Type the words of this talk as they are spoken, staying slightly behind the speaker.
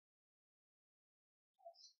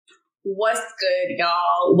What's good,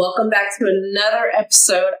 y'all? Welcome back to another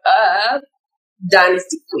episode of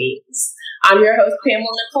Dynasty Queens. I'm your host, Pamela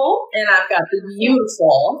Nicole, and I've got the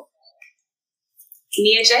beautiful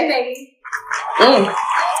Nia J, baby. Nia.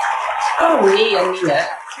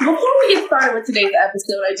 Before we get started with today's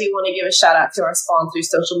episode, I do want to give a shout out to our sponsor,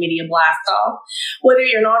 Social Media Blast Off. Whether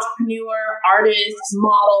you're an entrepreneur, artist,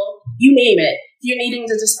 model, you name it, if you're needing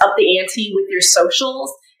to just up the ante with your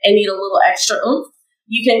socials and need a little extra oomph,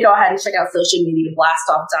 you can go ahead and check out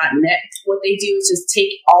socialmediablastoff.net. What they do is just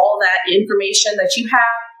take all that information that you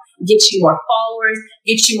have, get you more followers,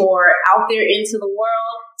 get you more out there into the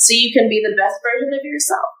world so you can be the best version of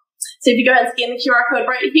yourself. So if you go ahead and scan the QR code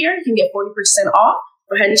right here, you can get 40% off.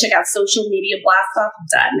 Go ahead and check out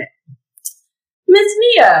socialmediablastoff.net. Miss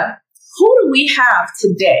Nia, who do we have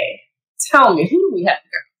today? Tell me, who do we have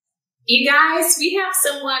here? You guys, we have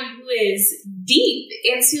someone who is deep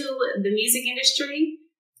into the music industry.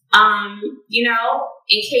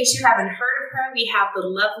 In case you haven't heard of her, we have the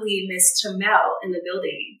lovely Miss MELLE in the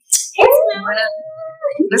building. Hey, MELLE.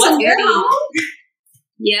 What's good?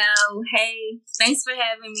 Yo, hey, thanks for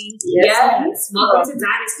having me. Yes. Welcome to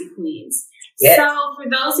Dynasty Queens. Yes. So, for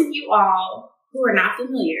those of you all who are not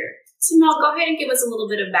familiar, MELLE, go ahead and give us a little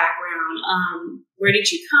bit of background. Where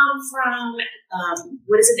did you come from?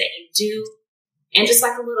 What is it that you do? And just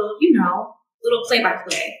like a little, little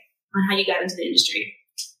play-by-play on how you got into the industry.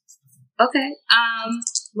 Okay.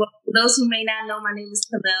 Well, for those who may not know, my name is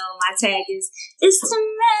MELLE. My tag is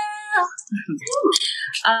MELLE.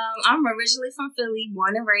 I'm originally from Philly,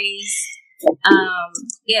 born and raised.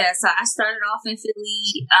 So I started off in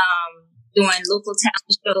Philly doing local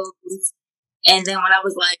talent shows. And then when I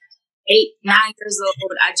was like 8, 9 years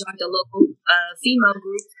old, I joined a local female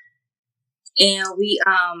group. And we,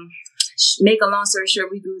 make a long story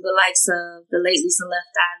short, we grew the likes of the late Lisa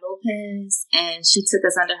Left Eye Lopez, and she took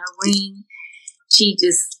us under her wing. She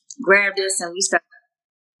just grabbed us, and we started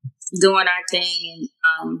doing our thing.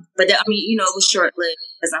 And it was short lived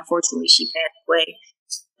because unfortunately she passed away.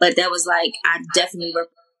 But that was like, I definitely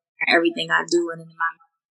represent everything I do, and in my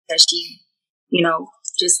that she,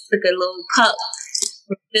 just took a little cup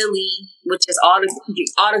from Philly, which is all the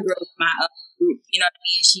girls in my group, you know what I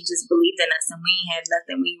mean? She just believed in us, and we ain't had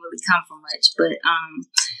nothing. We really come from much. But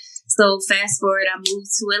so fast forward, I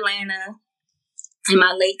moved to Atlanta in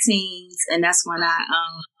my late teens, and that's when I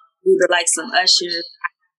grew the likes of Usher,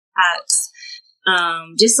 Pops,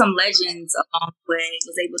 just some legends along the way.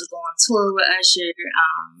 Was able to go on tour with Usher.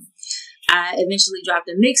 I eventually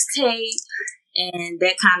dropped a mixtape, and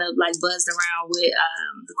that kind of like buzzed around with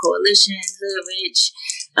the Coalition, Hood Rich.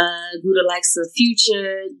 Grew the likes of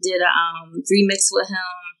Future, did a remix with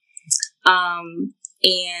him.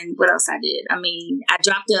 And what else I did? I mean, I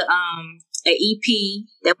dropped a EP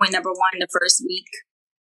that went number 1 the first week,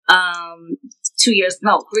 3 years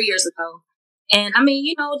ago. And I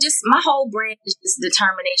mean, just my whole brand is just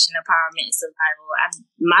determination, empowerment, and survival.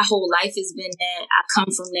 My whole life has been that. I come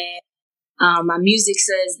from that. My music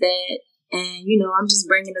says that. And, I'm just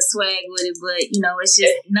bringing the swag with it. But, it's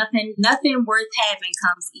just nothing worth having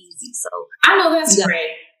comes easy. So I know that's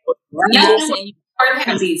great. Nothing worth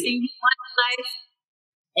having easy. Life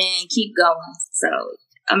and keep going. So,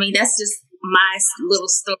 I mean, that's just my little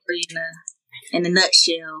story in a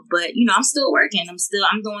nutshell. But, I'm still working. I'm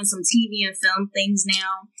doing some TV and film things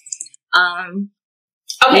now.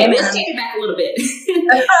 Okay, let's take it back a little bit.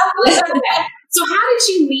 So how did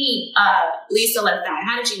you meet Lisa Left Eye?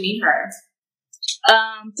 How did you meet her?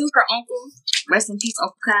 Through her uncle. Rest in peace,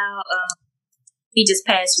 Uncle Kyle. He just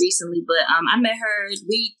passed recently, but I met her.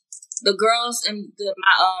 The girls in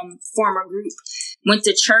my former group went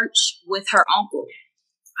to church with her uncle.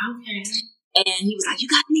 Okay. And he was like, "You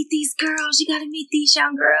gotta meet these girls. You gotta meet these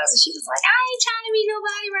young girls." And she was like, "I ain't trying to meet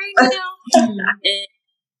nobody right now." And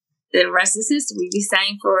the rest is history. We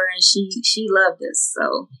sang for her, and she loved us.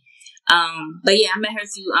 So, but yeah, I met her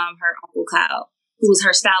through her Uncle Kyle, who was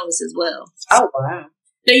her stylist as well. Oh wow!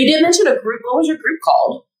 Now you did mention a group. What was your group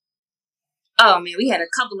called? Oh man, we had a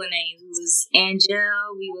couple of names. We was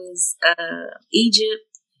Angel. We was Egypt.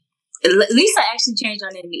 Lisa actually changed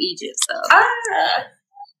her name to Egypt. So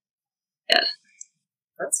yeah,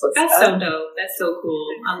 that's so dope. That's so cool.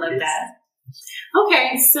 I love that.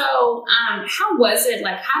 Okay, so how was it?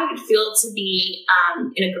 Like, how did it feel to be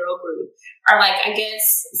in a girl group? Or like, I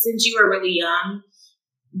guess since you were really young,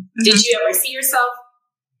 did you ever see yourself,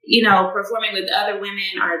 performing with other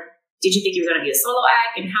women, or did you think you were going to be a solo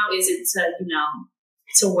act? And how is it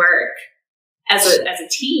to work as a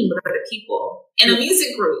team with other people in a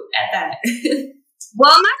music group at that?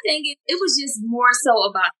 Well, my thing is, it was just more so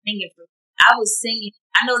about singing. I was singing.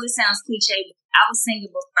 I know this sounds cliche, but I was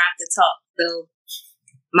singing before I could talk. So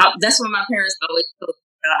that's what my parents always told me.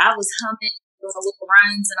 I was humming, doing little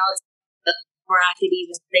rhymes and all that stuff before I could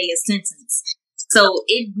even say a sentence. So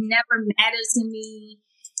it never mattered to me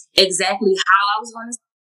exactly how I was going to sing,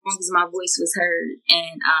 as long as my voice was heard.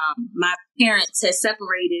 And my parents had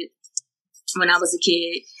separated when I was a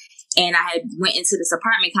kid, and I had went into this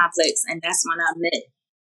apartment complex, and that's when I met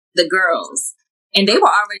the girls. And they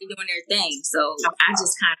were already doing their thing, so I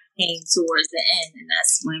just kind of came towards the end, and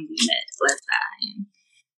that's when we met Left Eye.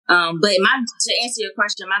 But to answer your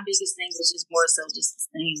question, my biggest thing was just more so just to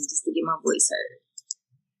sing, just to get my voice heard,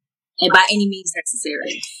 and by any means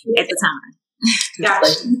necessary at the time.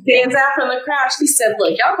 Gotcha. Stands out from the crowd. She said,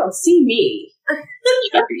 "Look, y'all gonna see me."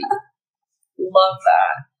 Love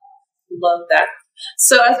that.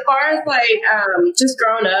 So as far as just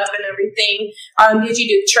growing up and everything, did you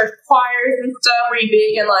do church choirs and stuff? Were you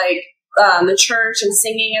big in the church and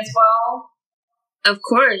singing as well? Of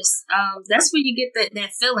course. That's where you get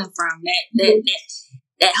that feeling from,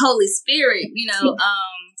 that Holy Spirit, you know.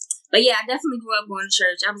 But yeah, I definitely grew up going to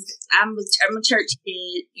church. I'm a church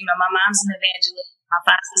kid. You know, my mom's an evangelist. My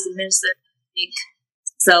father's a minister.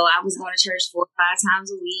 So I was going to church 4 or 5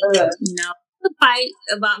 times a week. You know, the fight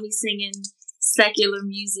about me singing secular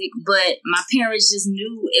music, but my parents just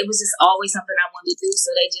knew it was just always something I wanted to do.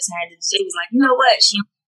 So they was like, you know what? She don't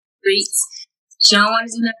want the streets. She don't want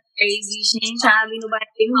to do nothing crazy. She ain't trying to be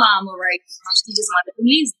nobody's baby mama, right? She just wanted the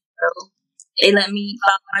music. So they let me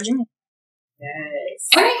follow my dream. Yes.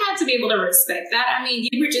 And they had to be able to respect that. I mean,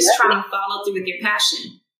 you were just trying to follow through with your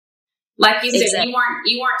passion. Like you said, you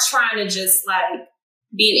weren't trying to just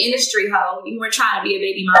be an industry hoe. You weren't trying to be a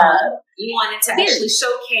baby mama. You wanted to actually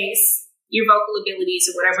showcase your vocal abilities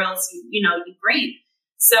or whatever else you bring.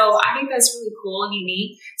 So I think that's really cool and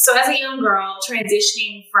unique. So as a young girl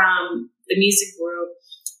transitioning from the music group,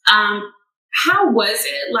 how was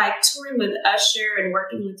it touring with Usher and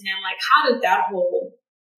working with him? How did that whole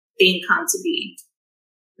thing come to be?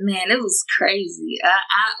 Man, it was crazy.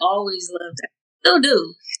 I always loved it. Still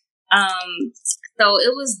do. So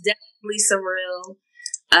it was definitely surreal.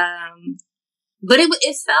 But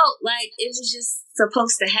it felt like it was just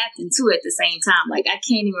supposed to happen too at the same time. I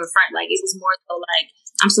can't even front. It was more so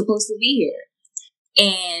I'm supposed to be here.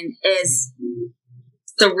 And as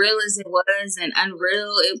surreal as it was and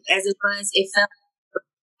unreal as it was, it felt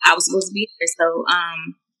like I was supposed to be there. So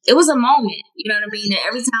it was a moment, you know what I mean? And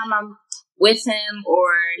every time I'm with him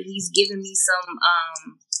or he's giving me some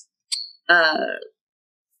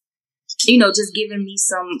just giving me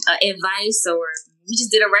some advice, or we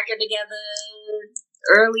just did a record together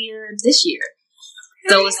earlier this year.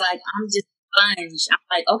 So it's I'm just sponge.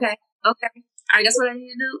 I'm okay. All right, that's what I need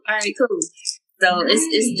to do. All right, cool. So it's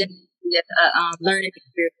definitely a learning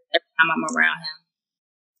experience every time I'm around him,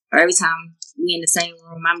 or every time we in the same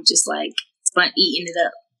room. I'm just eating it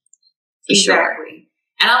up. For exactly. Sure.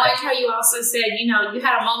 And I like how you also said, you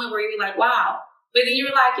had a moment where you were wow. But then you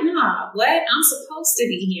were what? I'm supposed to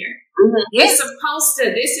be here. Mm-hmm. Yes.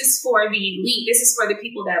 This is for the elite. This is for the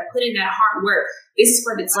people that put in that hard work. This is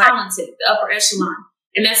for the talented, the upper echelon.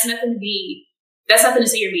 And that's nothing to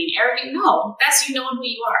say you're being arrogant. No, that's you knowing who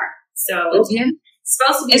you are. So it's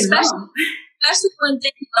supposed to be especially when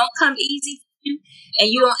things don't come easy for you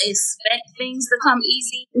and you don't expect things to come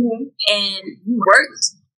easy, and you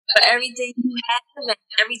worked for everything you have and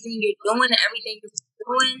everything you're doing and everything you're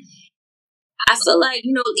doing. I feel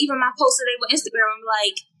even my post today with Instagram,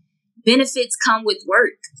 benefits come with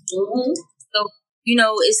work. Mm-hmm. So,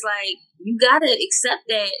 it's you gotta accept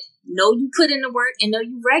that. Know you put in the work and know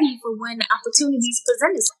you're ready for when the opportunities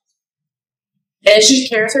present themselves. And she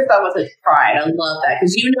carries herself with pride. I love that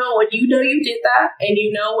because when you did that and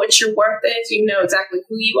you know what your worth is, you know exactly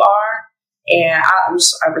who you are, and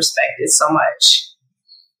I respect it so much.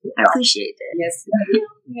 I appreciate that. Yes,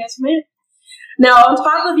 yes, ma'am. Now, on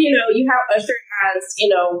top of, you have Usher as,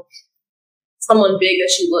 someone big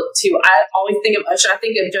that you look to. I always think of Usher. I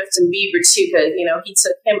think of Justin Bieber, too, because, he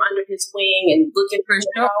took him under his wing and looking for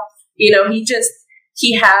him.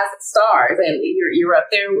 He has stars, and you're up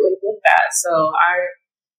there with that. So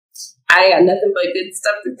I got nothing but good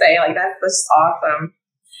stuff to say. That's just awesome.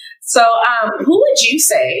 So who would you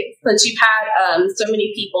say, since you've had so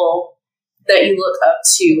many people that you look up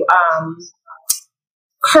to,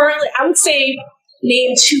 currently, I would say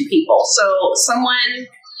name 2 people. So someone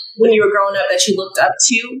when you were growing up that you looked up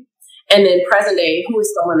to, and then present day, who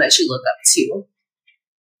is someone that you look up to?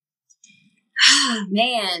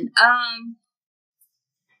 Man,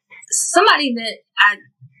 somebody that I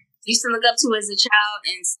used to look up to as a child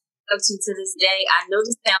and look up to this day. I know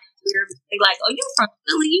this sounds weird. They're oh, you from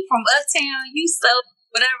Philly? You from Uptown? You so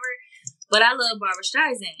whatever. but I love Barbara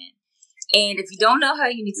Streisand. And if you don't know her,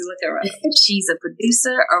 you need to look her up. She's a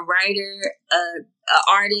producer, a writer, a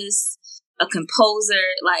artist, a composer.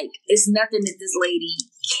 Like, it's nothing that this lady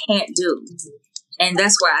can't do. And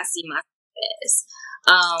that's where I see myself as.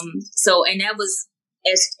 And that was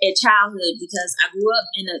at childhood, because I grew up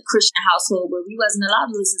in a Christian household where we wasn't allowed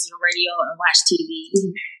to listen to the radio and watch TV.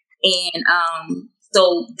 And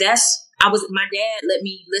my dad let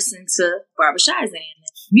me listen to Barbara Streisand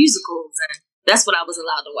musicals, and that's what I was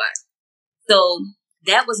allowed to watch. So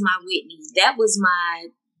that was my Whitney. That was my,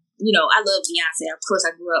 I love Beyonce. Of course,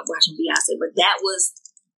 I grew up watching Beyonce, but that was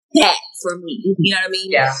that for me. You know what I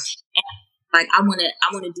mean? Yeah. And, like, I want to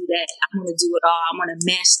do that. I want to do it all. I want to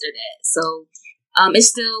master that. So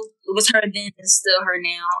it was her then, it's still her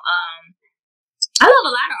now. I love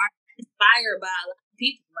a lot of art, inspired by a lot of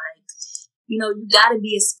people. Like, you got to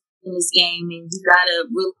be a in this game, and you got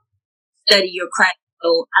to really study your craft.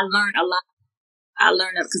 So I learned a lot. I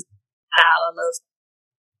learned it because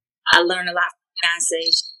I learned a lot from Beyonce.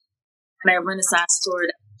 That Renaissance tour,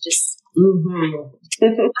 just.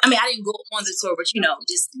 I mean, I didn't go on the tour, but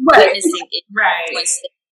just witnessing it, right?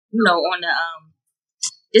 On the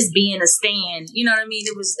just being a stand. You know what I mean?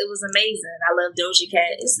 It was amazing. I love Doja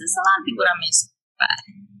Cat. It's a lot of people that I'm inspired by.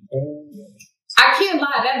 I can't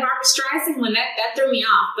lie, that Barbara Streisand one, that threw me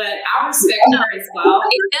off, but I respect her as well.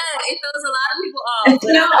 It does. It throws a lot of people off.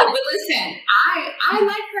 But listen, I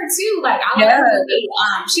like her too. Like, I like her movie.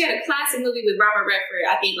 She had a classic movie with Robert Redford.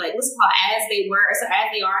 I think, like, what's it called? As They Were, or As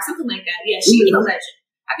They Are, something like that. Yeah, she was a legend.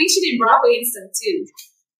 I think she did Broadway and stuff too.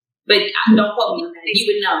 But don't quote me on that. You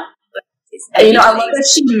would know. And, I love that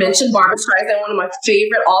she mentioned Barbara Streisand. One of my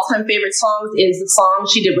all-time favorite songs is the song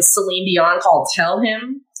she did with Celine Dion called "Tell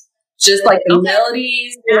Him." Just like the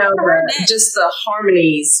melodies, just the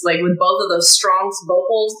harmonies, like with both of those strong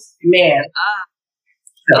vocals, man.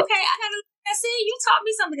 Okay, I see, you taught me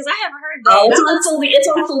something because I haven't heard that. It's on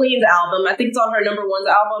Celine's album. I think it's on her #1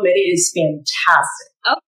 album. It is fantastic.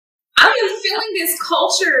 Okay. I am feeling this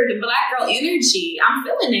cultured Black girl energy. I'm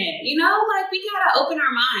feeling it. Like, we gotta open our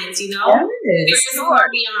minds. There's more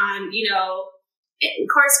beyond. Of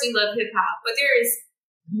course, we love hip hop, but there is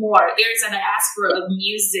more. There's a diaspora of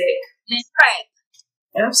music. And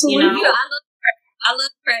rap. Absolutely. I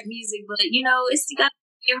love rap music, but you gotta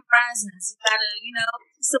your horizons. You gotta,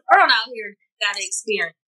 it's the world out here you gotta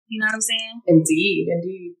experience. You know what I'm saying?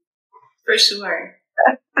 Indeed. For sure.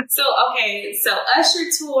 So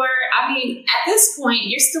Usher tour, I mean, at this point,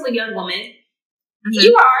 you're still a young woman. Mm-hmm.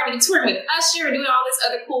 You are already touring with Usher and doing all this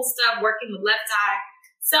other cool stuff, working with Left Eye.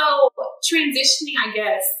 So transitioning, I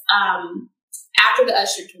guess, after the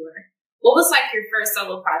Usher tour, what was like your first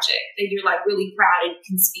solo project that you're like really proud and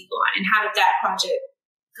can speak on, and how did that project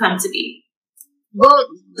come to be? Well,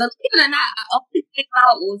 believe it or not, I only came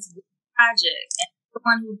out with the project,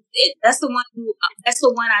 and that's the one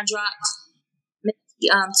I dropped maybe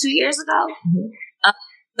 2 years ago. Mm-hmm.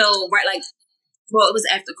 It was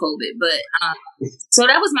after COVID, but so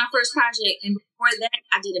that was my first project, and before that,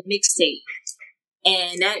 I did a mixtape.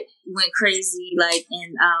 And that went crazy, like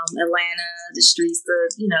in Atlanta, the streets,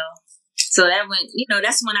 So that went,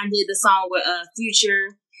 that's when I did the song with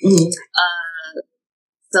Future. Mm-hmm.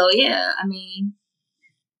 So yeah, I mean,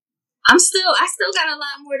 I still got a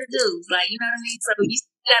lot more to do. Like, you know what I mean? So you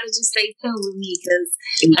gotta just stay tuned with me because,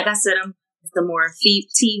 like I said, I'm the more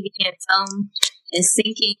TV and film and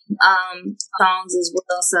syncing songs as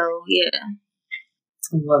well. So yeah,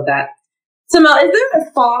 I love that. So, Mel, is there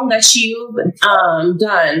a song that you've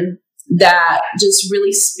done that just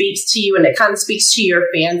really speaks to you, and it kind of speaks to your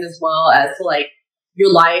fans as well as like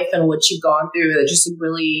your life and what you've gone through, that just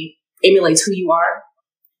really emulates who you are?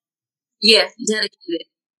 Yeah, Dedicated.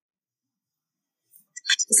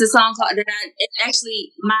 It's a song called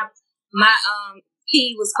my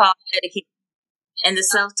key was called Dedicated, and the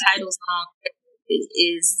self-titled song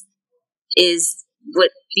is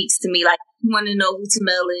what speaks to me. Like, you want to know who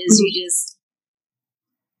Tamel is, you just.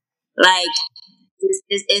 Like,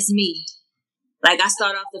 it's me. Like, I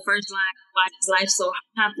start off the first line, why is life so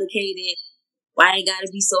complicated? Why it gotta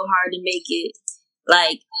be so hard to make it?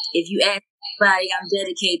 Like, if you ask anybody, I'm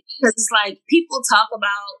dedicated. Because it's like, people talk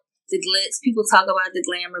about the glitz, people talk about the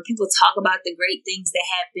glamour, people talk about the great things that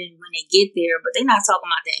happen when they get there, but they're not talking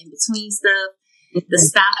about the in-between stuff, the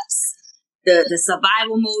stops, the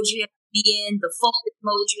survival mode you have to be in, the focus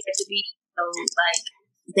mode you have to be in. So, like,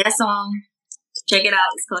 that song, check it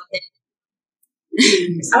out. It's called that.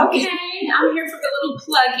 Okay, I'm here for the little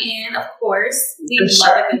plug-in, of course. We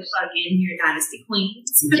love a good plug-in here at Dynasty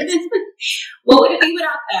Queens. Yes. What would it be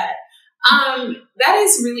without that? That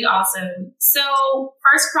is really awesome. So,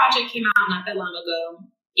 first project came out not that long ago.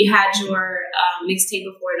 You had your mixtape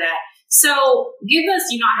before that. So give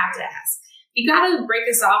us, you don't have to ask. You got to break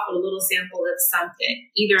us off with a little sample of something,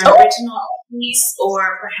 either an original piece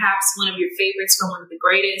or perhaps one of your favorites from one of the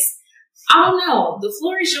greatest. I don't know. The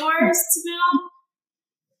floor is yours, Tamil.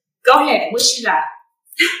 Go ahead. What you got?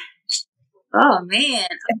 Oh, man.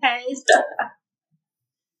 Okay.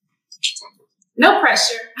 No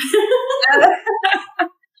pressure.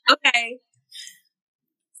 Okay.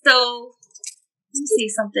 So, let me see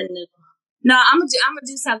something new. No, I'm gonna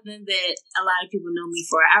do something that a lot of people know me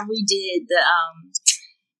for. I redid the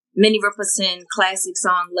Minnie Riperton classic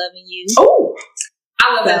song "Loving You." Oh,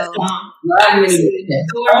 I love that song. I adore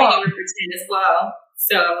Minnie Riperton as well.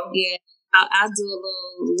 So yeah, I'll do a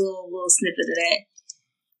little snippet of that.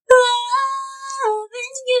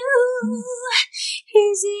 Loving you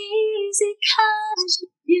is easy 'cause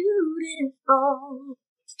you're beautiful.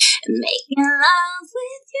 Making love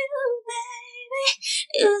with you, baby,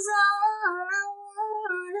 is all I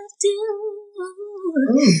wanna do.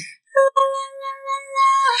 La la la la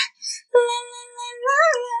la, la la la la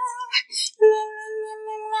la, la la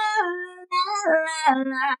la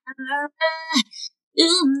la la la, do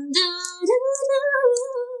do do do.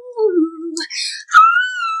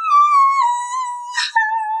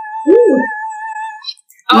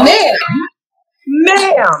 Oh, ma'am.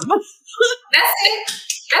 That's it.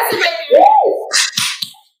 That's it right there.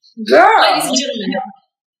 Girl. Ladies and gentlemen,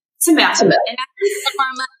 Tamil. And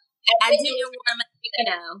I didn't warm up, you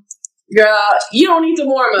know. Girl, you don't need to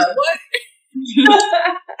warm up. What?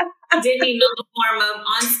 Didn't need no warm up,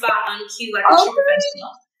 on spot, on cue, like a true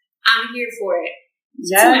professional. I'm here for it.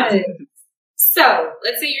 Yes. So,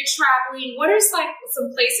 let's say you're traveling. What are like some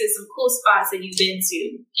places, some cool spots that you've been to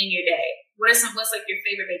in your day? What's like your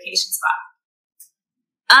favorite vacation spot?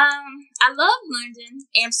 I love London,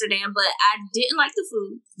 Amsterdam, but I didn't like the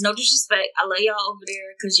food. No disrespect. I love y'all over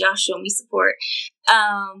there because y'all show me support.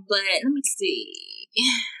 But let me see.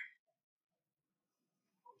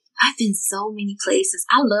 I've been so many places.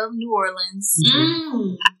 I love New Orleans.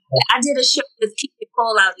 I did a show with Keisha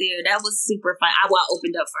Cole out there. That was super fun. I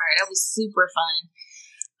opened up for her. That was super fun.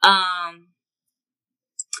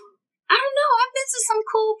 I don't know. I've been to some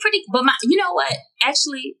cool, but you know what?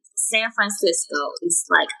 Actually, San Francisco is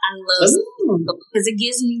like, I love because it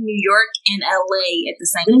gives me New York and LA at the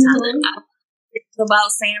same time. I think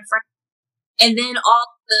about San Fran, and then a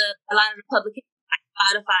lot of the publications like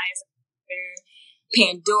Spotify is there,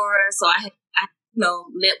 Pandora. So I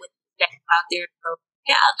met with that out there. So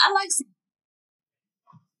yeah, I like San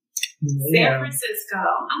Francisco.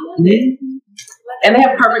 I love it. And they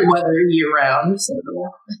have perfect weather year round. So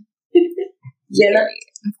yeah.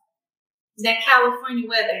 That California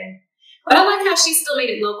weather. But I like how she still made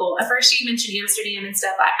it local. At first she mentioned Amsterdam and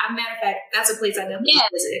stuff. Matter of fact, that's a place I definitely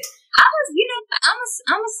visit. I'm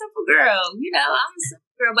a simple girl. I'm a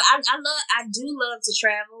simple girl. But I do love to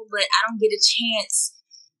travel, but I don't get a chance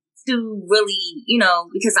to really,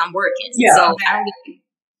 because I'm working. Yeah. So I don't get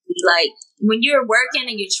like when you're working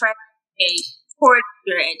and you're traveling, you're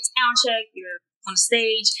at sound check, you're on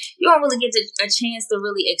stage, you don't really get a chance to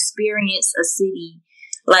really experience a city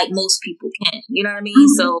like most people can. You know what I mean?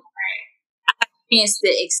 Mm-hmm. So I got a chance to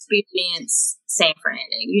experience San Fran,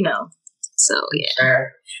 So yeah.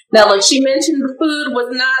 Sure. Now, look, she mentioned the food was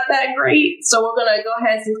not that great, so we're gonna go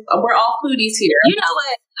ahead and we're all foodies here. You know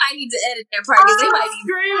what? I need to edit that part because they might be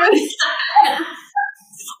screaming.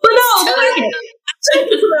 But no,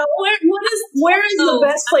 where is the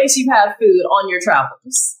best place you've had food on your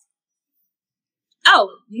travels? Oh,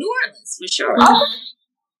 New Orleans for sure. Okay,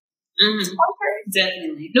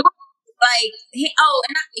 definitely. You know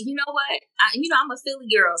what? I'm a Philly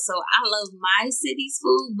girl, so I love my city's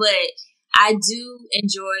food, but I do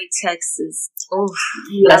enjoy Texas. Oh,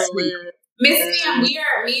 yes, Miss Sam, me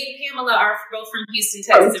and Pamela are both from Houston,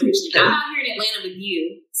 Texas originally. I'm out here in Atlanta with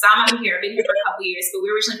you, so I'm out here. I've been here for a couple years, but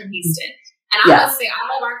we're originally from Houston. And I must say, I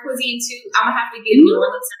love our cuisine too. I'm gonna have to give New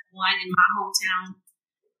Orleans #1 in my hometown.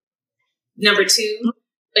 #2,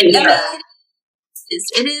 but yeah.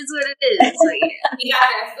 It is what it is. So yeah, we got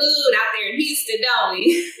that food out there in Houston, don't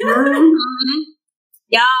we?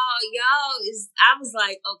 Y'all I was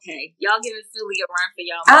like, okay, y'all giving Philly a run for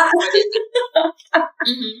y'all.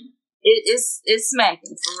 It's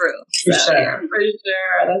smacking for real. For sure.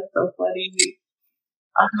 That's so funny.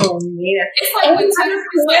 Oh man, it's like when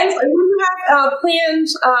you have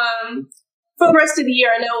plans for the rest of the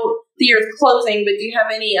year. I know the year is closing, but do you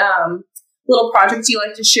have any little projects you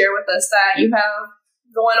like to share with us that you have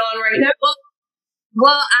going on right now?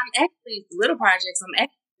 Well, I'm actually little projects. I'm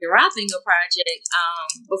actually dropping a project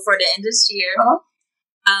before the end of this year.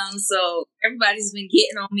 So everybody's been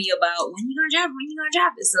getting on me about when you gonna drop it, when you gonna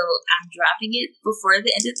drop it. So I'm dropping it before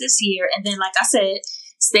the end of this year. And then, like I said,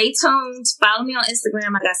 stay tuned. Follow me on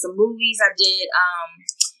Instagram. I got some movies. I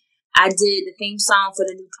did the theme song for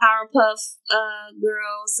the new Powerpuff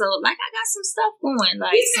Girls. So like I got some stuff going.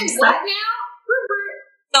 Like you said what now?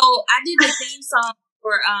 So I did the theme song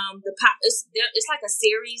for the pop. It's like a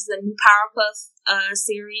series, the new Powerpuff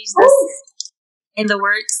series that's in the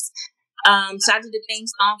works. So I did the theme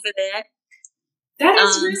song for that. That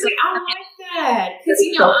is really, I like that. Because,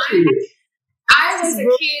 you know, I was a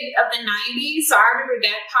kid of the 90s, so I remember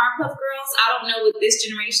that Powerpuff Girls. I don't know what this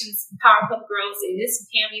generation's Powerpuff Girls is.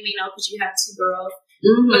 Pam, you may know because you have two girls.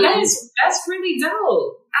 Mm-hmm. But that's really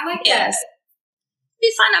dope. I like that.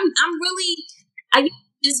 It's fun. I used to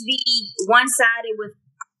just be one-sided with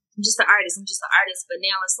I'm just an artist, but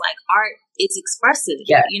now it's like art is expressive.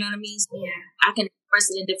 Yeah. You know what I mean? So I can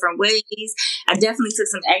express it in different ways. I definitely took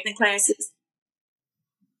some acting classes.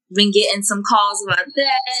 Been getting some calls about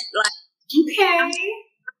that. Like, okay.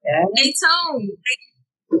 Stay tuned.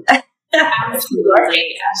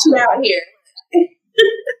 Absolutely. She's out here.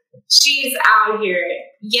 She's out here.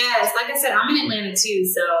 Yes. Like I said, I'm in Atlanta too,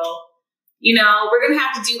 so you know, we're going to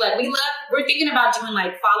have to do we're thinking about doing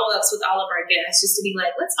like follow-ups with all of our guests just to be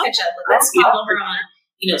like, let's catch up. Let's follow her on,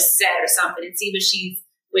 you know, set or something and see what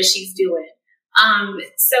she's doing.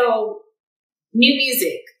 So new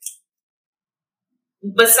music.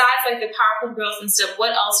 Besides like the Powerpuff Girls and stuff,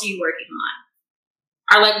 what else are you working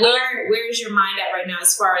on? Or like where is your mind at right now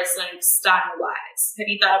as far as like style wise? Have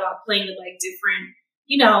you thought about playing with like different,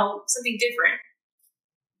 you know, something different?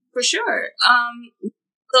 For sure.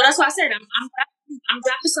 So that's why I said I'm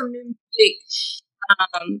dropping some new music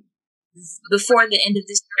before the end of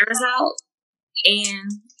this year is out,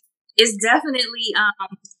 and it's definitely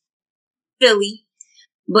Philly,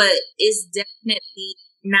 but it's definitely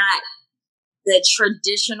not the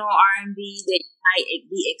traditional R&B that you might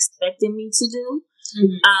be expecting me to do.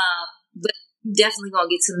 Mm-hmm. But I'm definitely gonna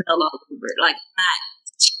get to MELLE all over it. Like not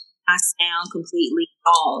my sound completely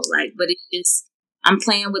all like, but it's just. I'm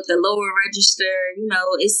playing with the lower register, you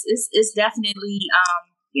know. It's definitely,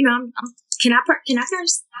 you know. Can I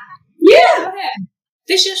curse? Yeah, go ahead.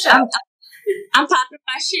 This your show. I'm popping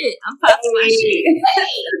my shit.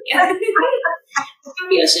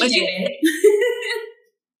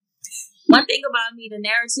 One thing about me, the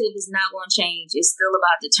narrative is not going to change. It's still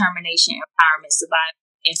about determination, empowerment, survival,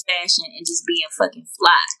 and fashion, and just being fucking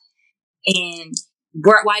fly. And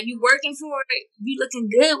while you working for it, you looking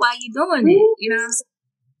good while you doing it. You know what I'm saying?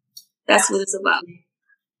 That's what it's about.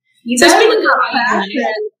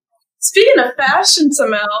 Speaking of fashion,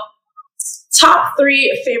 Tamel, top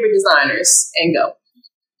 3 favorite designers and go.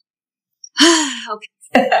 Okay.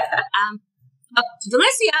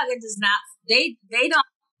 Balenciaga does not. They don't.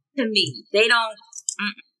 To me, they don't.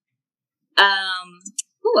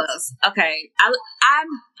 Who else? Okay, I'm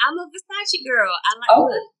a Versace girl. I like. Oh.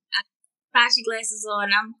 Versace glasses on.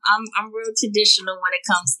 I'm real traditional when it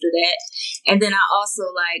comes to that. And then I also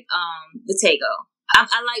like Bottego. I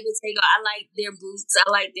like Bottego. I like their boots. I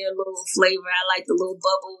like their little flavor. I like the little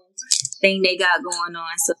bubble thing they got going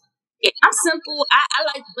on. So I'm simple. I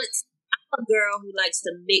like, but I'm a girl who likes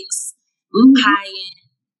to mix high end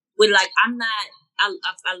with like I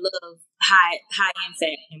love high end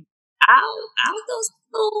fashion. I'll go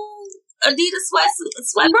little Adidas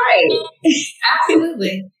sweat. Right.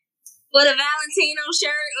 Absolutely. With a Valentino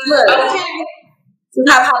shirt. Okay.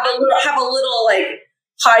 Have a little like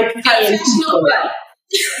high end.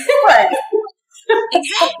 Right.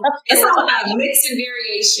 Exactly. It's all about mix and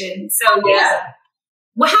variation. So yeah.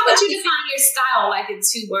 Well, how would you define your style like in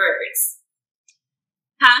 2 words?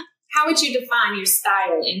 Huh? How would you define your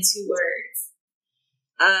style in 2 words?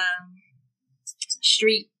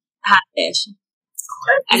 Street high fashion.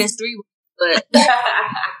 And it's 3 words, but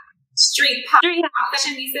street high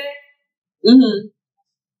fashion, you said? Mm-hmm.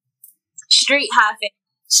 Street high fashion.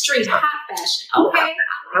 Street high fashion. Okay.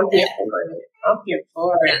 I'm here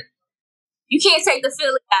for it. You can't take the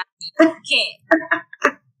Philly out of me. You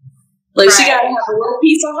can't. Like she gotta have a little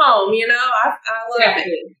piece of home, you know? I love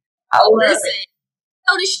it. I love it.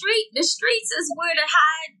 So the streets is where the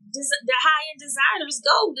high end designers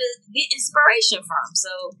go to get inspiration from. So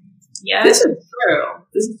yeah, this is true.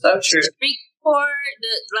 This is so true. Street core,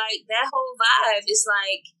 like that whole vibe is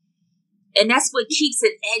like, and that's what keeps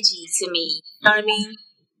it edgy to me. You know what I mean?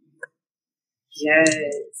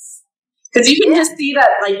 Yes. Because you can just see that,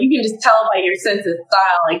 like, you can just tell by your sense of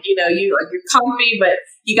style, like, you know, you're comfy, but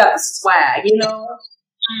you got the swag, you know?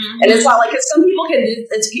 Mm-hmm. And it's not like, cause some people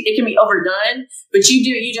it can be overdone, but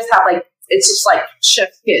you just have, like, it's just like chef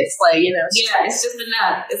kiss, like, you know. It's just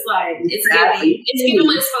enough. It's like it's giving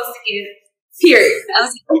what it's supposed to give. Period. I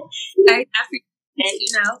forget that,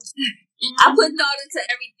 you know. I put thought into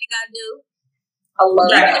everything I do. I love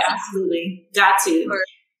that. Absolutely, got to.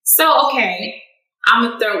 So okay,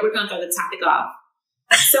 we're gonna throw the topic off.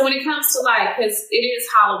 So when it comes to like, because it is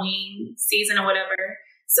Halloween season or whatever.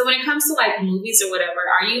 So when it comes to like movies or whatever,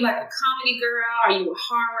 are you like a comedy girl? Are you a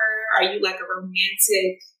horror? Are you like a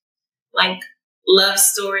romantic, like love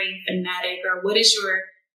story fanatic? Or what is your,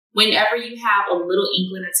 whenever you have a little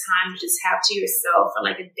inkling of time to just have to yourself for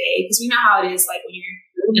like a day? Because we know how it is like when you're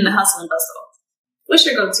in the hustle and bustle. What's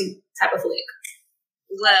your go-to type of flick?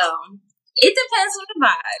 Well, it depends on the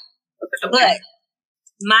vibe. Okay. But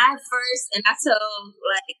my first, and I tell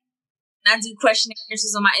like, I do question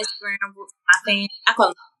answers on my Instagram with my fans. I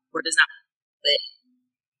call them worders, not, but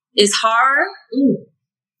it's horror,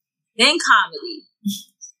 then comedy,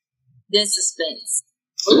 then suspense.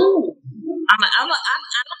 Ooh. I'm a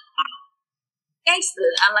gangster.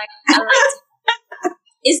 I like.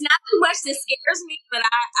 It's not too much that scares me, but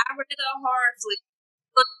I read a horror flick,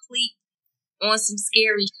 sleep on some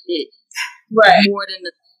scary shit, right? More than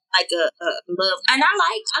like a love. And I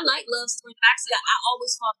like love stories. Actually, I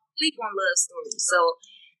always fall asleep on love stories, so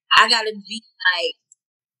I gotta be like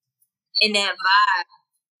in that vibe.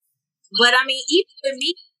 But I mean, even with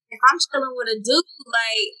me, if I'm chilling with a dude,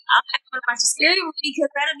 like I'm not gonna watch a scary movie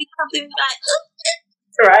because that'll be something like,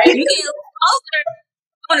 right? You get a little closer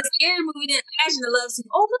on a scary movie than imagine a love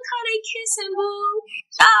scene. Oh, look how they kissing, boo.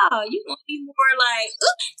 Oh, you gonna be more like,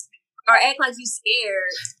 or act like you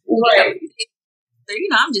scared, right? So, you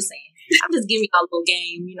know, I'm just saying. I'm just giving y'all a little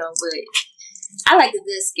game, you know, but I like a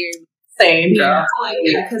good scary movie. Same, yeah, I like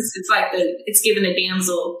that because it's like it's giving the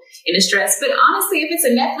damsel in distress. But honestly, if it's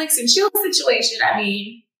a Netflix and chill situation, I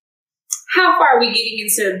mean, how far are we getting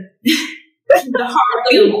into the horror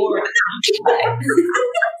film war?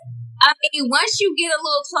 I mean, once you get a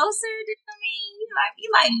little closer, I mean, you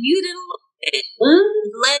might mute it a little bit.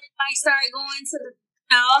 Let it might start going to the.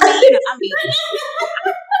 I mean,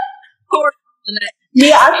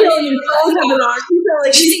 yeah, I feel like your phone coming on. You feel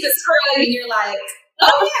like you see the screen and you're like,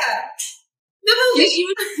 oh yeah, the movie.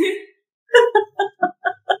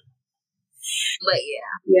 But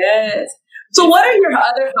yeah, yes. So, what are your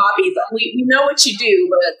other hobbies? We know what you do,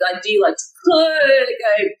 but like, do you like to cook?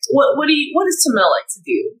 Like, what does Tamel like to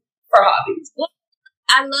do for hobbies? Well,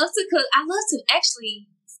 I love to cook. I love to actually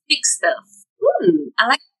fix stuff. I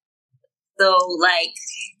like. So, like,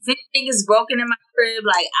 if anything is broken in my crib,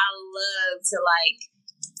 like, I love to, like,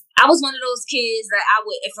 I was one of those kids that I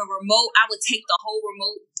would take the whole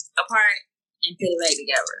remote apart and put it back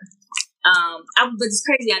together. But it's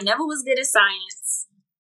crazy. I never was good at science.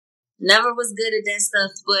 Never was good at that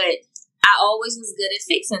stuff, but I always was good at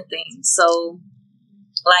fixing things. So,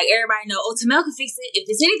 like, everybody know, Tamel can fix it. If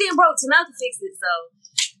it's anything broke, Tamel can fix it. So,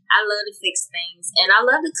 I love to fix things, and I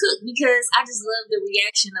love to cook because I just love the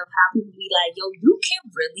reaction of how people be like, yo, you can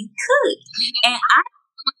really cook. And I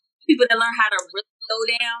want people to learn how to really slow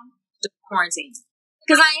down the quarantine.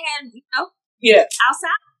 Because I ain't had,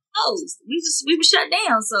 outside closed. We were shut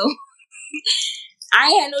down, so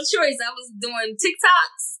I ain't had no choice. I was doing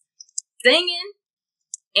TikToks, singing,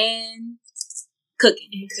 and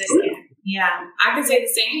cooking. Yeah, I can say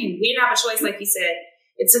the same. We didn't have a choice, like you said.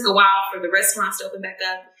 It took a while for the restaurants to open back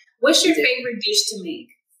up. What's your favorite dish to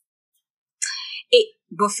make?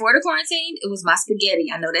 Before the quarantine, it was my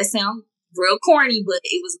spaghetti. I know that sounds real corny, but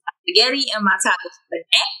it was my spaghetti and my tacos. But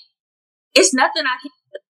it's nothing I can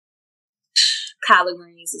do. Collard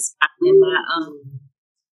greens is in my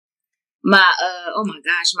oh my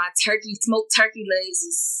gosh, my smoked turkey legs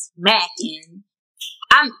is smacking.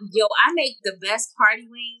 I make the best party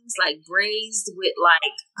wings, like braised with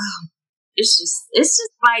like it's just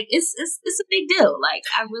like it's a big deal. Like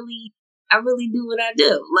I really do what I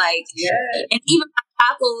do. Like, and even my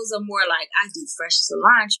tacos are more like I do fresh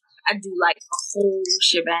cilantro. I do like a whole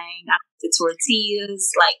shebang. I do the tortillas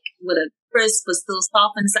like with a crisp but still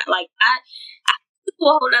soft inside. Like I do a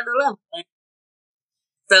whole other level.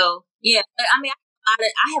 So yeah, but I mean I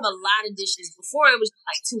have a lot of dishes. Before it was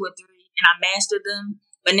like 2 or 3, and I mastered them.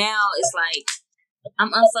 But now it's like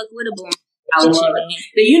I'm unfuckwittable. I love it.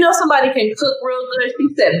 Do you know somebody can cook real good? She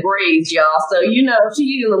said braids, y'all. So you know she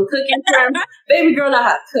using them cooking terms. Baby girl know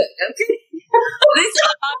how to cook. Okay.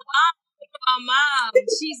 Listen, my mom,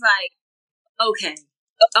 she's like,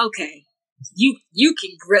 okay, you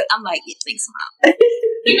can grill. I'm like, yeah, thanks, mom.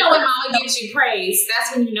 You know when mama gives you praise,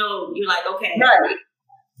 that's when you know you're like, okay, right.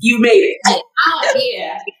 You made it.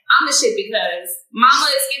 Yeah, I'm the shit because mama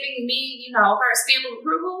is giving me, her stamp of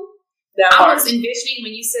approval. I was envisioning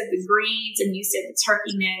when you said the greens and you said the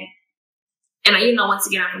turkey neck. And once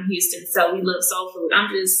again, I'm from Houston, so we love soul food. My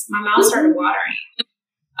mouth started watering.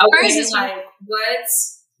 Okay, like, what?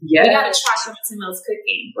 Yeah. We gotta try some of Melle's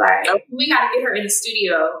cooking. Like, we gotta get her in the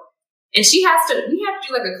studio. And we have to do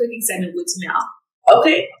like a cooking segment with Melle.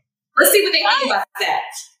 Okay. Let's see what they think about that.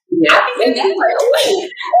 Yeah. I think that's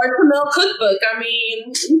or Melle cookbook. I mean,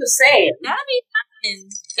 I'm just saying. That'd be fun.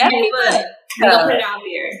 That'd be fun. We'll put it out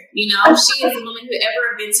there. She is a woman who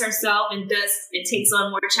ever invents herself and takes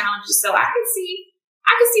on more challenges. So I could see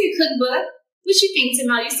a cookbook. What you think,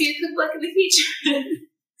 Melle? You see a cookbook in the future?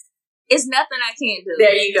 It's nothing I can't do.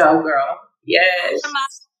 There you go, girl. Yes.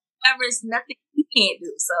 It's nothing you can't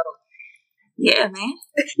do. So, yeah, man.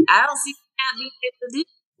 I don't see not being able to do.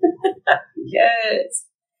 Yes.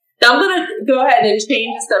 Now I'm gonna go ahead and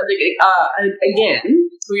change the subject again.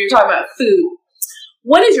 We were talking about food.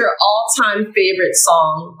 What is your all-time favorite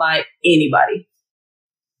song by anybody?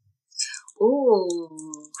 Ooh,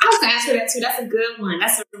 I was gonna ask you that too. That's a good one.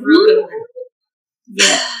 That's a real good one.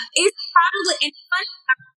 Yeah, it's probably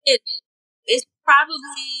it's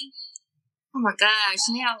probably. Oh my gosh!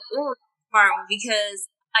 Now, hard one because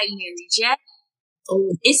I like Mary J.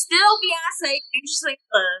 Oh, it's still Beyonce. Interesting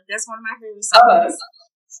Love. That's one of my favorite songs.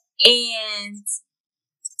 And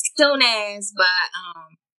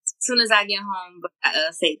Soon as I Get Home by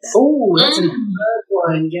Faith. Oh, that's a good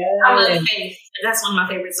one. Yeah, I love Faith. That's one of my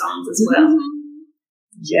favorite songs as well. Mm-hmm.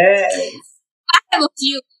 Yes, I have a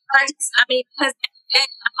few. Because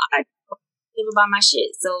I live about my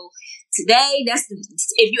shit. So today,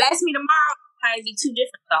 if you ask me tomorrow, it'll probably be two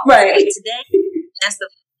different songs. Right. But today, that's the.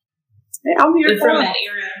 I'm here from that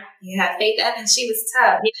era. Yeah, Faith Evans, she was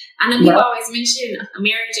tough. Yeah. I know people always mention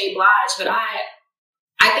Mary J. Blige, but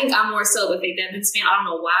I think I'm more so a Faith Evans fan. I don't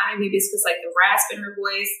know why. Maybe it's because like the rasp in her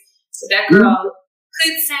voice. So that girl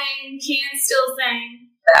could sing, can still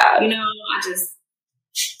sing.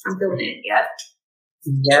 I'm feeling it. Yep.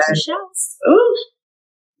 Yes.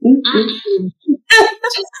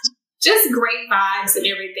 Just great vibes and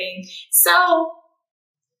everything. So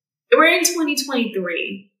we're in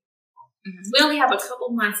 2023. Mm-hmm. We only have a couple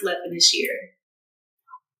months left in this year.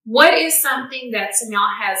 What is something that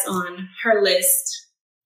Melle has on her list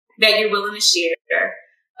that you're willing to share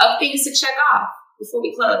of things to check off before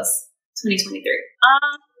we close 2023?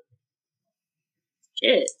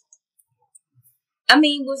 Shit. I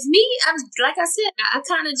mean, with me, like I said, I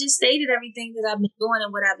kind of just stated everything that I've been doing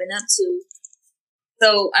and what I've been up to.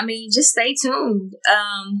 So, I mean, just stay tuned.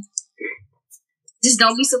 Just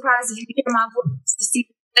don't be surprised if you hear my voice to see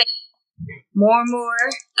more and more.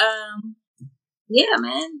 Yeah,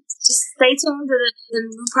 man. Just stay tuned to the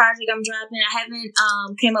new project I'm dropping. I haven't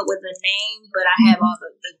came up with a name, but I have all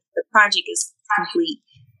the project is complete.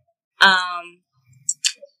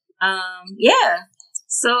 Yeah.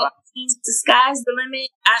 So the sky's the limit.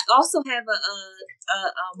 I also have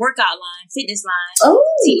a workout line, fitness line. Oh.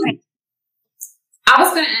 I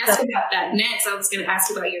was going to ask about that next. I was going to ask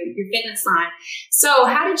about your fitness line. So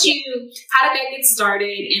how did that get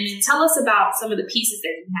started? And then tell us about some of the pieces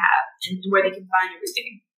that you have and where they can find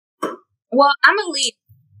everything. Well, I'm a Leo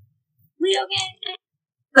gang.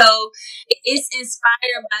 So it's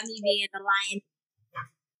inspired by me being a lion.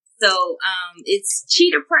 So it's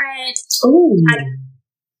cheetah print. Oh.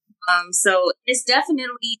 So it's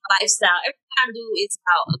definitely lifestyle. Everything I do is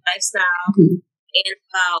about a lifestyle and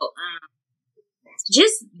about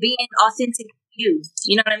just being authentic to you.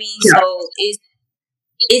 You know what I mean? Yeah. So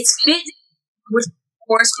it's fit with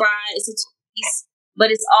horse ride. It's a piece,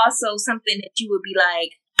 but it's also something that you would be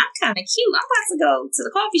like, I'm kind of cute. I'm about to go to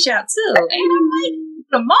the coffee shop too, and I'm like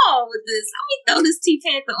the mall with this. Let me throw this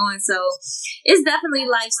T-Panther on. So it's definitely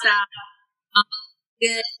lifestyle.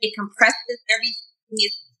 Good. It compresses everything.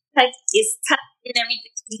 It's tucked in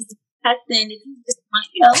everything. It's tucked in. If you just want,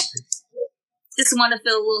 just want to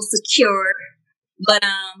feel a little secure. But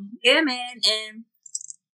yeah, man, and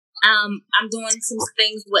I'm doing some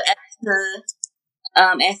things with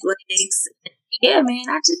athletics. Yeah, man,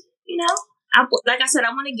 I just like I said,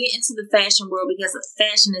 I want to get into the fashion world because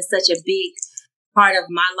fashion is such a big part of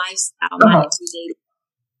my lifestyle, my everyday.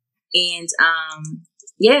 And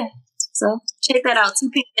yeah, so check that out.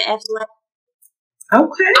 T-Panther Athletic.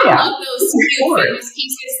 Okay, I love those fitness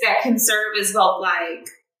pieces that can serve as both like.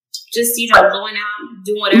 Just, going out,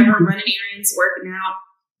 doing whatever, running errands, working out,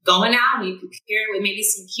 going out, and you can pair it with maybe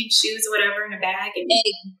some cute shoes or whatever in a bag. And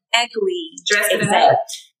exactly. Dress it up.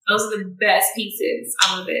 Those are the best pieces.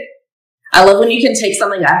 I love it. I love when you can take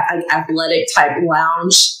something athletic type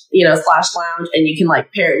lounge, slash lounge, and you can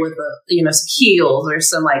like pair it with some heels or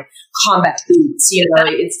some like combat boots.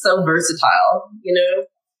 It's so versatile.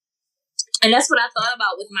 And that's what I thought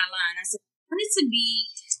about with my line. I said, I want it to be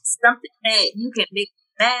something that you can mix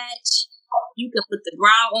and match. You can put the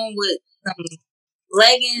bra on with some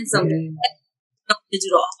leggings, some you can do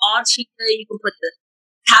the all cheater. You can put the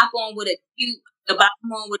top on with the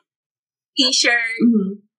bottom on with a t-shirt.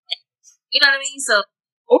 Mm-hmm. You know what I mean? So,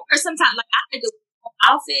 or sometimes, like, I had the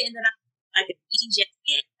outfit and then I like a jean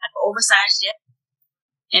jacket, like an oversized jacket,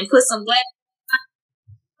 and put some glasses on,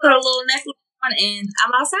 put a little necklace on, and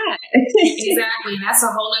I'm outside. Exactly. And that's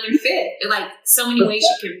a whole other fit. Like, so many ways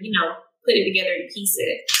you can, put it together and piece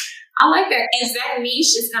it. I like that. Because that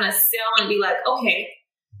niche is going to sell and be like, okay,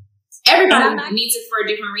 everybody needs it for a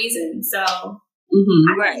different reason. So, I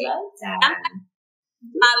love that. I'm not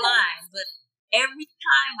my line, but every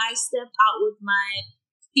time I step out with my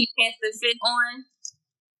Sea Panther fit on,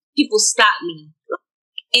 people stop me.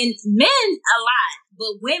 And men a lot,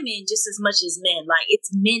 but women just as much as men. Like,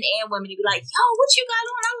 it's men and women to be like, yo, what you got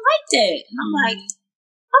on? I like that. And I'm like,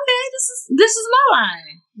 okay, this is my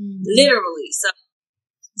line. Literally. So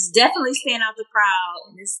it's definitely staying out the crowd.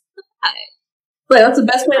 And it's well, that's the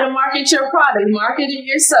best way to market your product. Market it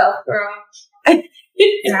yourself, girl.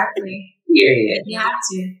 Exactly. Period. You have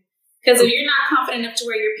to. Because if you're not confident enough to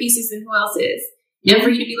wear your pieces, then who else is? And for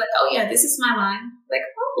you to be like, oh yeah, this is my line. Like,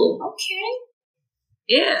 oh, okay.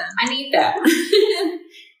 Yeah. I need that.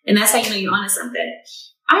 And that's how you know you're onto something.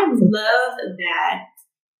 I love that.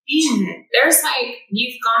 Man, there's like,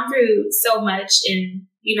 you've gone through so much in,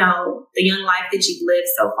 the young life that you've lived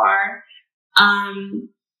so far.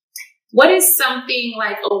 What is something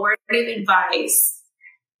like a word of advice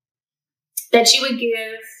that you would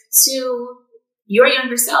give to your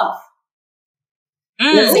younger self?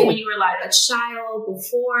 Let's say when you were like a child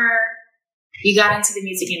before you got into the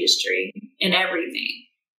music industry and everything.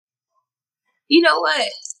 You know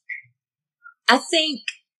what? I think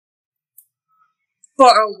for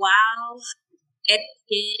a while as a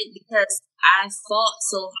kid, because I fought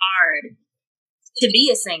so hard to be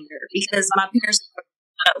a singer, because my parents were,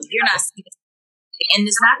 you're not singing. And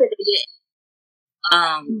it's not that they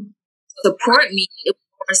didn't support me. It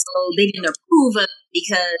was more so they didn't approve of it,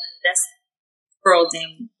 because that's world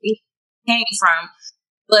and we came from.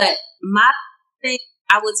 But my thing,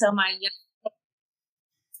 I would tell my young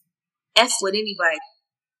F with anybody.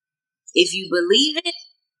 If you believe it,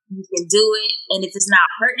 you can do it. And if it's not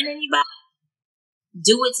hurting anybody,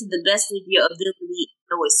 do it to the best of your ability.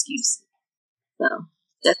 No excuses. So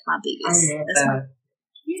that's my biggest.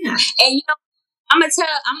 Yeah. And I'm gonna tell.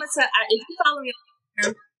 If you follow me on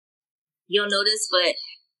Instagram, you'll know this, but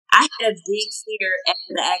I had a big fear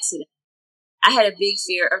after the accident. I had a big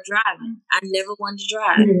fear of driving. I never wanted to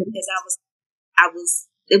drive because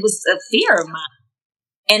it was a fear of mine.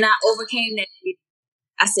 And I overcame that fear.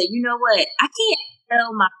 I said, you know what? I can't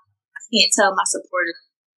tell my supporters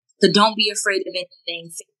to don't be afraid of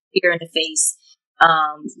anything, fear in the face.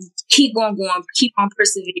 Keep on going, keep on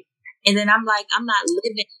persevering. And then I'm like, I'm not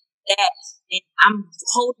living that. And I'm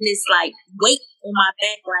holding this like weight on my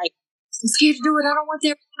back, like, I'm scared to do it. I don't want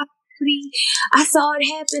their property. I saw it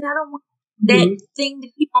happen. I don't want that thing to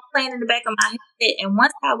keep on playing in the back of my head. And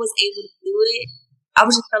once I was able to do it, I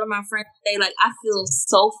was just telling my friends today, like, I feel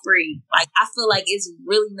so free. Like, I feel like it's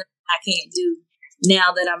really nothing I can't do now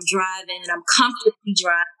that I'm driving and I'm comfortably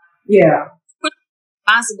driving. Yeah. I'm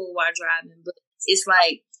responsible while driving, but it's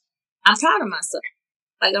like, I'm proud of myself.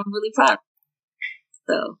 Like, I'm really proud of myself.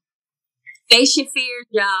 So, face your fears,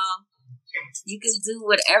 y'all. You can do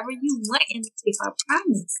whatever you want in life, I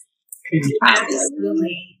promise.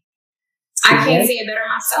 Absolutely. I can't say it better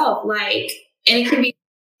myself. Like, and it can be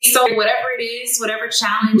so whatever it is, whatever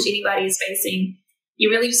challenge anybody is facing, you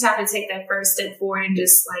really just have to take that first step forward and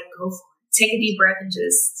just like go for it. Take a deep breath and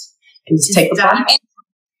just take a breath.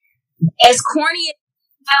 As corny as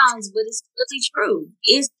it sounds, but it's really true.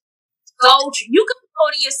 It's so true. You can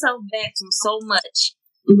hold yourself back from so much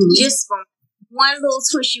just from one little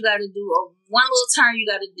twist you got to do or one little turn you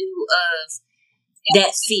got to do of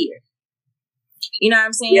that fear. You know what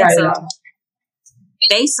I'm saying? Yeah, so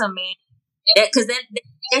face them, man. Because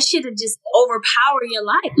that should have just overpowered your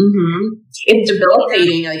life. It's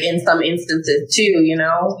debilitating, like in some instances too.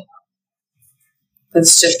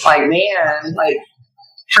 It's just like, man, like,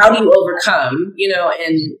 how do you overcome?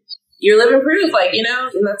 And you're living proof, like, and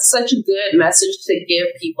that's such a good message to give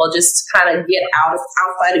people, just to kind of get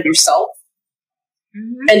outside of yourself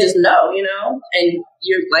and just know, and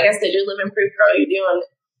you're, like I said, you're living proof, girl. You're doing.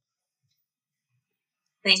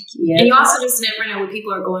 Thank you. And you also just never know what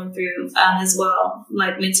people are going through as well,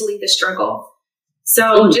 like mentally, the struggle.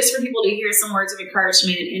 So just for people to hear some words of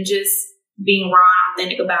encouragement and just being raw and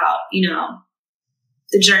authentic about,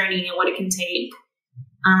 the journey and what it can take.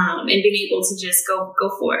 and being able to just go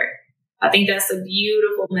for it. I think that's a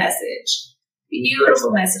beautiful message.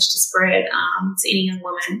 Beautiful message to spread to any young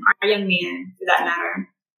woman or young man for that matter.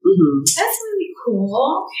 Mm-hmm. That's really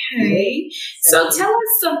cool. Okay. So tell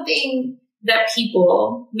us something that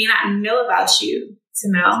people may not know about you,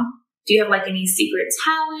 Tamel. Do you have like any secret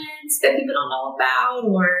talents that people don't know about,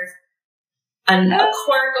 or a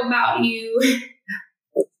quirk about you?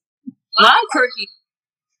 Well, I'm quirky.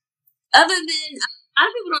 Other than, a lot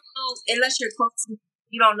of people don't know, unless you're close to me,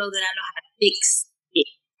 you don't know that I know how to fix it.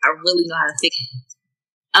 I really know how to fix it.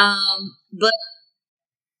 But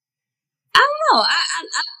I don't know. I'm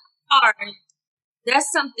hard.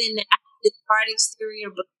 That's something that I did hard exterior,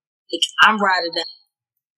 but like, I'm right or die.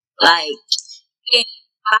 Like, and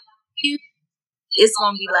it's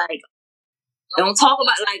gonna be like, don't talk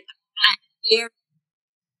about, like, I'm very,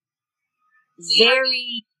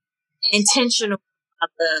 very intentional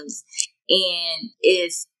about those. And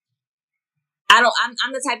if I'm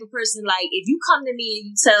the type of person, like, if you come to me and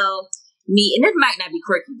you tell me, and it might not be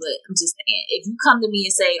quirky, but I'm just saying, if you come to me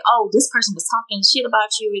and say, oh, this person was talking shit about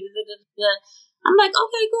you, I'm like,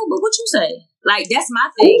 okay, cool, but what you say? Like, that's my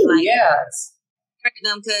thing. Ooh, like, yes.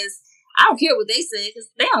 them, because I don't care what they say, because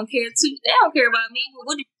they don't care too. They don't care about me. But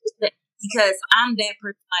what do you say? Because I'm that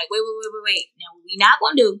person. Like, wait. Now, what we not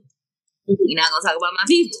gonna do? We're not gonna talk about my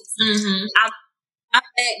people. Mm-hmm. I'm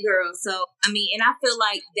that girl. So I mean, and I feel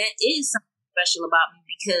like that is something special about me,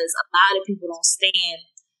 because a lot of people don't stand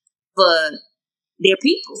for their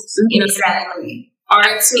peoples. You know, exactly. Or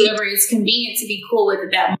it's whoever is convenient to be cool with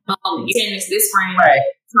at that moment. You're saying it's this friend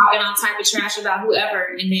talking all type of trash about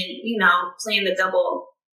whoever, and then, you know, playing the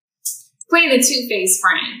two-faced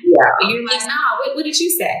friend. Yeah. And you're like, nah, what did you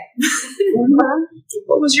say?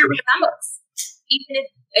 What was your response? Even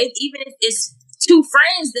if it's two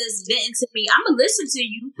friends that's venting to me, I'm gonna listen to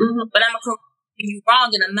you, but I'm gonna correct you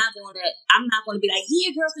wrong, and I'm not gonna be like,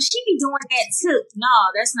 yeah, girl, because she be doing that too.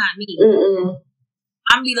 No, that's not me.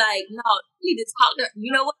 I'm be like, no, you need to talk to,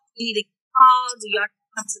 you know what? You need to call. Do y'all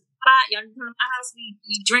come to the spot? Y'all come to my house. We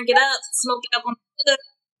drink it up, smoke it up on the hood.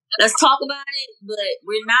 Let's talk about it, but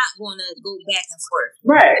we're not going to go back and forth.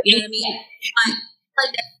 Right. You know what I mean?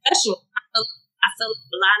 Like that's special. I feel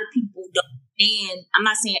like a lot of people don't, and I'm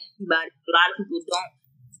not saying everybody, but a lot of people don't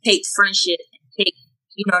take friendship and take,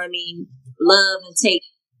 you know what I mean, love, and take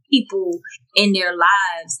people in their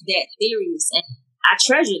lives that serious. And I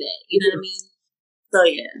treasure that. You know what I mean? So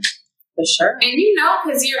yeah. For sure. And you know,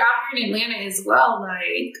 because you're out here in Atlanta as well,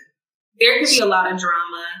 like, there could be a lot of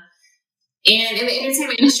drama. And in the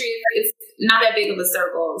entertainment industry, it's not that big of a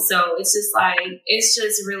circle. So it's just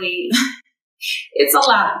really, it's a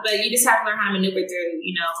lot. But you just have to learn how to maneuver through,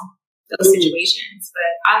 you know, those situations.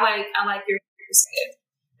 But I like your perspective.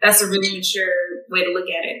 That's a really mature way to look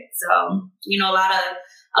at it. So, you know, a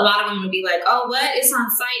lot of them would be like, oh, what? It's on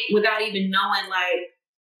site, without even knowing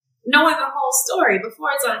the whole story before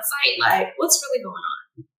it's on site. Like, what's really going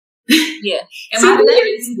on? Yeah. Am I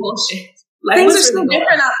doing some bullshit? Like, things are so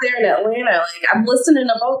different out there in Atlanta. Like, I'm listening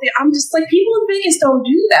to both. I'm just like, people in Vegas don't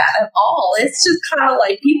do that at all. It's just kind of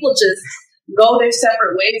like people just go their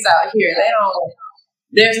separate ways out here.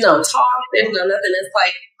 There's no talk. There's no nothing. It's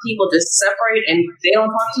like people just separate and they don't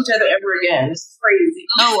talk to each other ever again. It's crazy.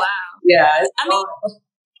 Oh, wow. Yeah. I mean,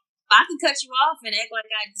 I can cut you off and act like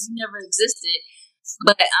you never existed.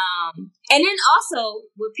 But, and then also,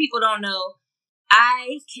 what people don't know,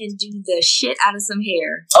 I can do the shit out of some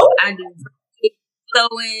hair. Oh. I do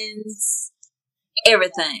sew-ins,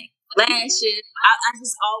 everything. Lashes. I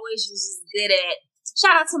just always was good at,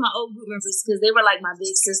 shout out to my old group members, because they were like my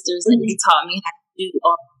big sisters, and they taught me how to do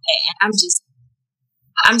all that. And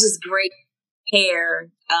I'm just great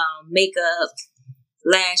hair, makeup,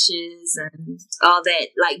 lashes, and all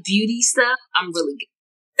that, like beauty stuff. I'm really good.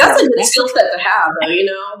 That's a good skill set to have, though, you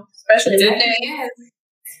know? Especially today.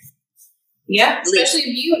 Yeah, especially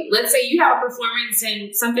if let's say you have a performance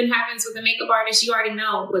and something happens with a makeup artist, you already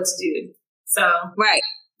know what to do. So, right.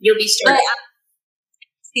 You'll be straight.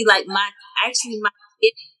 See, like, my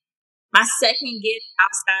second gift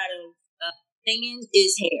outside of singing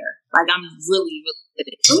is hair. Like, I'm really, really good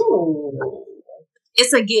at it. Ooh.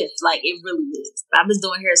 It's a gift. Like, it really is. I've been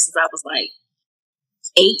doing hair since I was like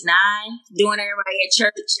 8, 9, doing everybody at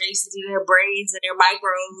church. I used to do their braids and their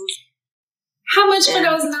micros. How much for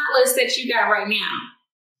those knotless that you got right now?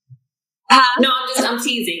 No, I'm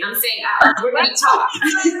teasing. I'm saying we're going to talk.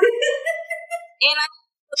 And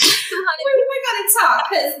we're going to talk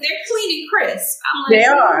because they're clean and crisp. I'm like, they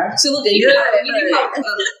are. She looking good.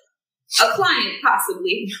 A client,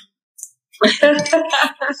 possibly.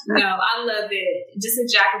 No, I love it. Just a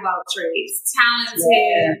jack of all trades.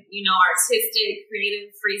 Talented, artistic, creative,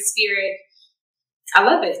 free spirit. I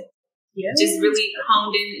love it. Yeah. Just really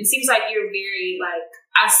honed in. It seems like you're very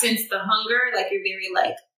I sense the hunger. You're very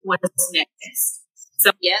what's next?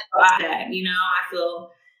 So yeah, that, I feel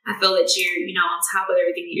that you're, on top of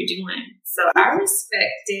everything you're doing. So I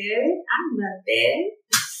respect it. I love it.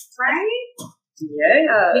 Right?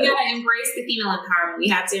 Yeah. We gotta embrace the female empowerment. We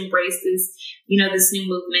have to embrace this, this new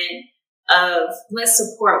movement of let's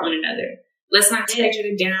support one another. Let's not tear each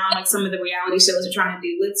other down like some of the reality shows are trying to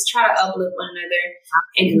do. Let's try to uplift one another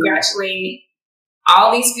and congratulate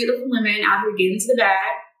all these beautiful women out here getting to the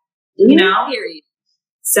bag. Period.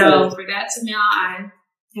 So for that, to me, I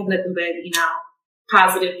have nothing but,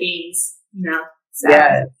 positive things, So.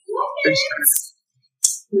 Yeah. For sure.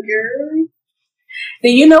 Girl.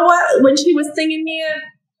 Then you know what? When she was singing Mia,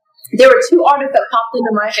 there were two artists that popped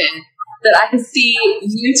into my head that I could see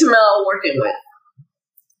you, Tamel, working with.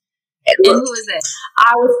 And who is that?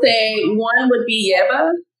 I would say one would be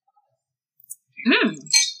Yeba.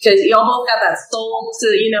 Because y'all both got that soul to,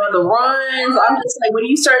 the runs. I'm just like, when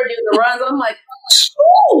you started doing the runs, I'm like,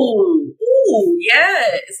 ooh,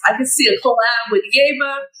 yes. I could see a collab with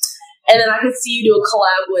Yeba, and then I could see you do a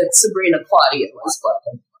collab with Sabrina Claudio as well.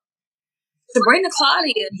 Sabrina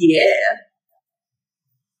Claudio? Yeah.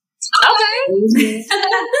 Okay.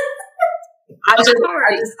 I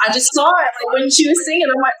just saw it when she was singing.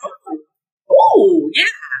 I'm like, oh, yeah.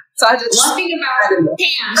 So I just one thing about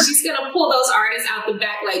Pam, she's gonna pull those artists out the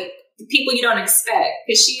back, people you don't expect,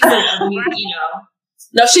 because she's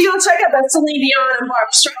No, she gonna check out that Celine Dion and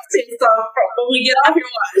Barbra Streisand song when we get off your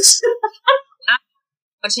watch.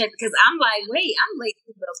 I'll check because I'm like, wait, I'm late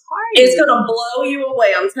to the party. It's gonna blow you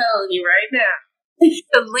away. I'm telling you right now.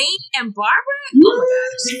 Celine and Barbara. Oh my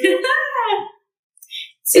gosh.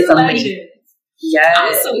 It's amazing. Yes.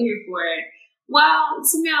 I'm so here for it. Well,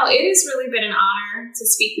 Tamel, it has really been an honor to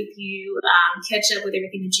speak with you, catch up with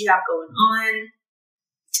everything that you have going on.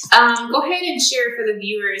 Go ahead and share for the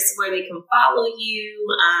viewers where they can follow you,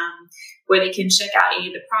 where they can check out any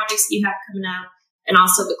of the projects you have coming up, and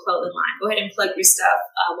also the clothing line. Go ahead and plug your stuff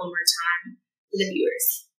one more time for the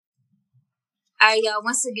viewers. All right, y'all.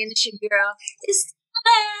 Once again, it's your girl. It's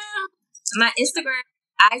my Instagram,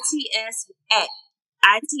 ITSTMELLE.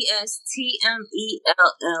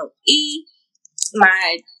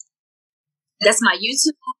 That's my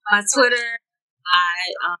YouTube, my Twitter,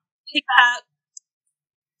 my TikTok,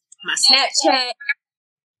 my Snapchat.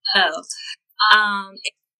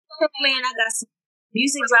 Man, I got some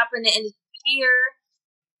music dropping at the end of the year.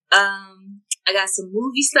 I got some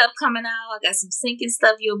movie stuff coming out. I got some singing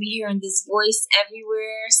stuff. You'll be hearing this voice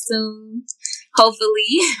everywhere soon,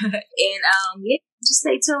 hopefully. And just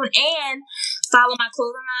stay tuned and follow my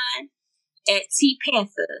clothing line at T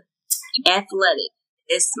Panther Athletic.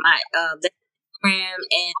 It's my Instagram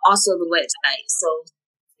and also the website. So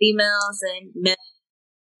females and men,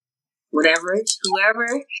 whoever,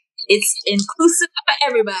 it's inclusive for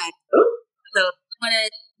everybody. So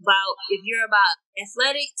if you're about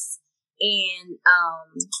athletics and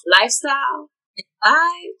lifestyle and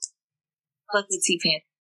vibes, fuck with T Panther.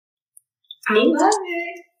 I love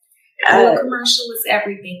it. The commercial is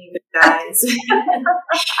everything, you guys.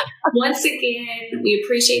 Once again, we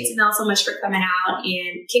appreciate Tamel so much for coming out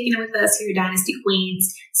and kicking it with us here at Dynasty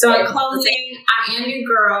Queens. So in closing, I am your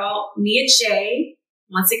girl, Mia J.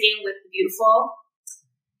 Once again with the beautiful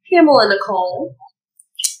Pamela Nicole.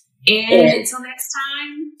 And until next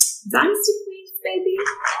time, Dynasty Queens, baby.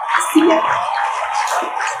 See ya.